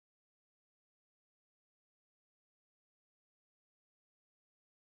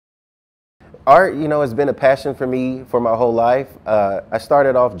Art, has been a passion for me for my whole life. I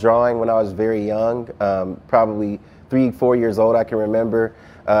started off drawing when I was very young, probably 3, 4 years old. I can remember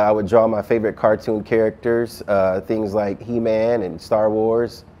I would draw my favorite cartoon characters, things like He-Man and Star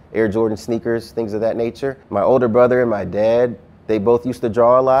Wars, Air Jordan sneakers, things of that nature. My older brother and my dad, they both used to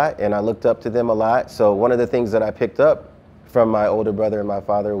draw a lot, and I looked up to them a lot. So one of the things that I picked up from my older brother and my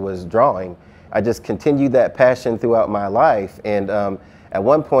father was drawing. I just continued that passion throughout my life, and at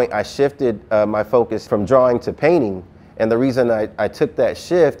one point I shifted my focus from drawing to painting. And the reason I took that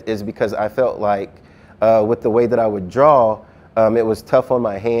shift is because I felt like with the way that I would draw, it was tough on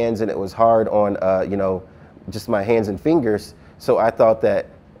my hands and it was hard on just my hands and fingers. So I thought that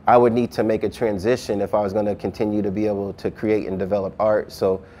I would need to make a transition if I was going to continue to be able to create and develop art.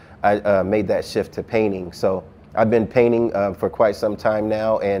 So I made that shift to painting. So I've been painting for quite some time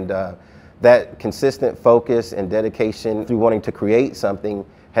now, and that consistent focus and dedication through wanting to create something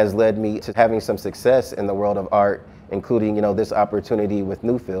has led me to having some success in the world of art, including this opportunity with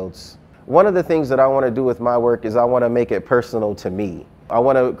Newfields. One of the things that I want to do with my work is I want to make it personal to me. I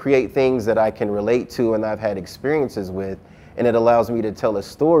want to create things that I can relate to and I've had experiences with, and it allows me to tell a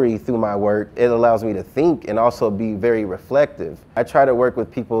story through my work. It allows me to think and also be very reflective. I try to work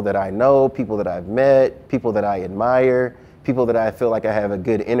with people that I know, people that I've met, people that I admire, people that I feel like I have a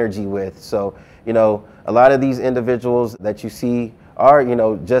good energy with. So, a lot of these individuals that you see are,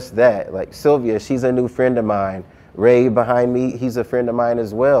 just that. Like Sylvia, she's a new friend of mine. Ray behind me, he's a friend of mine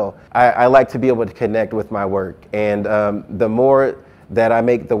as well. I like to be able to connect with my work, and the more that I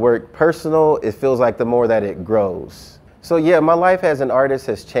make the work personal, it feels like the more that it grows. So yeah, my life as an artist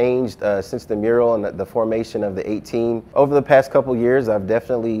has changed since the mural and the formation of the 18. Over the past couple years, I've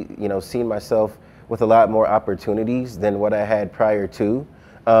definitely, seen myself with a lot more opportunities than what I had prior to.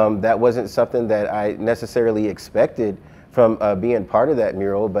 That wasn't something that I necessarily expected from being part of that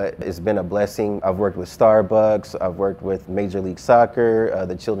mural, but it's been a blessing. I've worked with Starbucks, I've worked with Major League Soccer,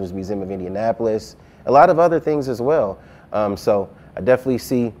 the Children's Museum of Indianapolis, a lot of other things as well. So I definitely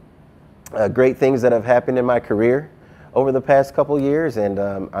see great things that have happened in my career over the past couple years, and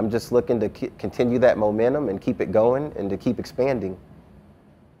I'm just looking to continue that momentum and keep it going and to keep expanding.